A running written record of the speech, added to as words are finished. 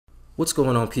What's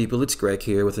going on, people? It's Greg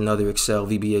here with another Excel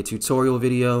VBA tutorial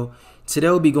video. Today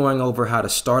we'll be going over how to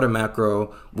start a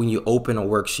macro when you open a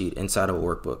worksheet inside of a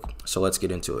workbook. So let's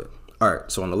get into it.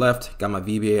 Alright, so on the left, got my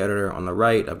VBA editor. On the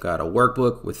right, I've got a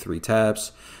workbook with 3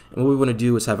 tabs. And what we want to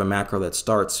do is have a macro that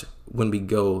starts when we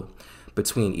go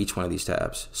between each one of these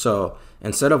tabs. So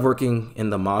instead of working in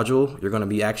the module, you're going to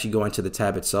be actually going to the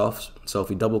tab itself. So if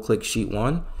we double click sheet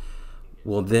 1,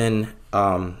 well then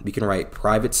we can write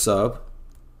private sub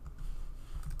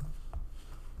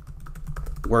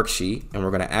worksheet, and we're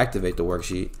going to activate the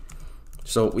worksheet.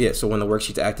 So yeah, so when the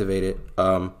worksheet's activated,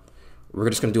 we're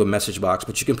just going to do a message box,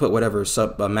 but you can put whatever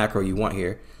sub macro you want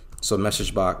here. So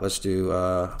message box, let's do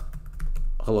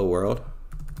hello world.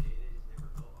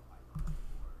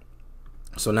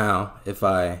 So now if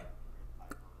I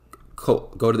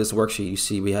go to this worksheet, you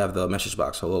see we have the message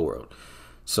box hello world.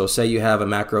 So say you have a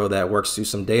macro that works through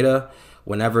some data.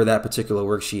 Whenever that particular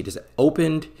worksheet is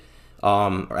opened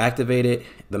or activated,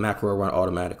 the macro will run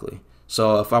automatically.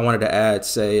 So if I wanted to add,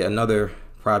 say, another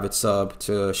private sub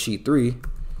to sheet 3,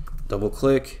 double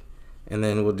click, and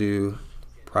then we'll do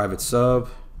private sub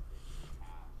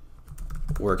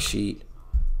worksheet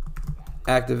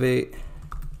activate,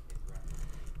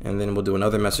 and then we'll do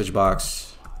another message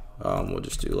box. We'll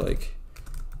just do like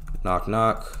knock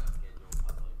knock.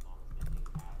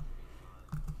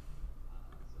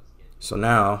 So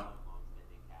now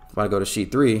if I go to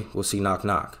sheet 3, we'll see knock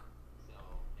knock.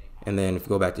 And then if we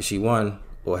go back to sheet 1,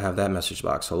 we'll have that message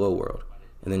box, hello world.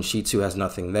 And then sheet 2 has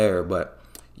nothing there, but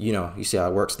you know, you see how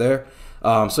it works there.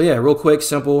 So yeah, real quick,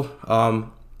 simple.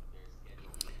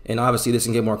 And obviously this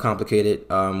can get more complicated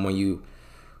when you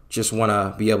just want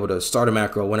to be able to start a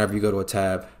macro whenever you go to a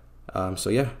tab. So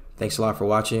yeah, thanks a lot for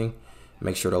watching.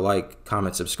 Make sure to like,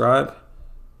 comment, subscribe.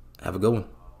 Have a good one.